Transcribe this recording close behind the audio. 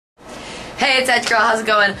Hey, it's Edge Girl. How's it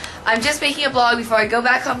going? I'm just making a vlog before I go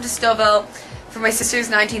back home to Stouffville for my sister's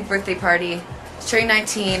 19th birthday party. She's turning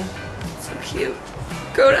 19. So cute.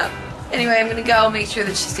 Grown up. Anyway, I'm gonna go make sure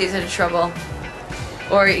that she stays out of trouble.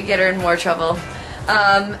 Or get her in more trouble.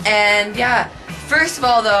 And yeah, first of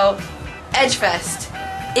all though, Edgefest.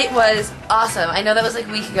 It was awesome. I know that was like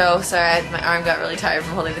a week ago. Sorry, my arm got really tired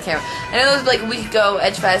from holding the camera. I know that was like a week ago,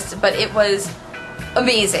 Edgefest, but it was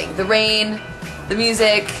amazing. The rain, the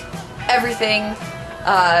music, everything.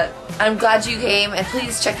 I'm glad you came, and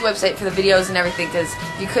please check the website for the videos and everything, because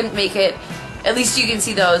if you couldn't make it, at least you can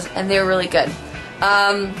see those, and they're really good.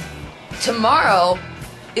 Tomorrow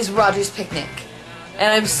is Roger's Picnic,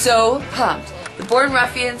 and I'm so pumped. The Born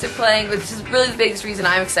Ruffians are playing, which is really the biggest reason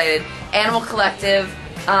I'm excited. Animal Collective.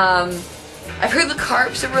 I've heard the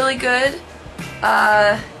Carps are really good.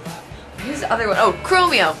 Who's the other one? Oh,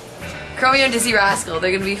 Chromeo. Chromeo and Dizzy Rascal.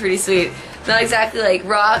 They're gonna be pretty sweet. Not exactly like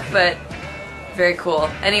rock, but very cool.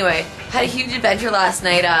 Anyway, had a huge adventure last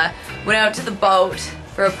night. Went out to the boat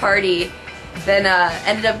for a party. Then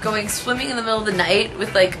ended up going swimming in the middle of the night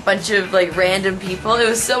with like a bunch of like random people. It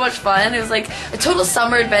was so much fun. It was like a total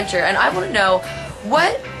summer adventure, and I want to know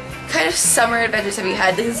what kind of summer adventures have you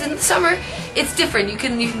had? Because in the summer, it's different. You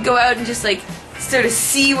can go out and just like sort of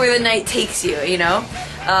see where the night takes you. You know,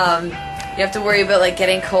 you have to worry about like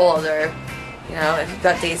getting cold or you know if you've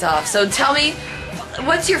got days off. So tell me,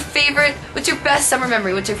 what's your best summer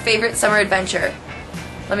memory? What's your favorite summer adventure?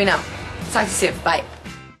 Let me know. Talk to you soon. Bye.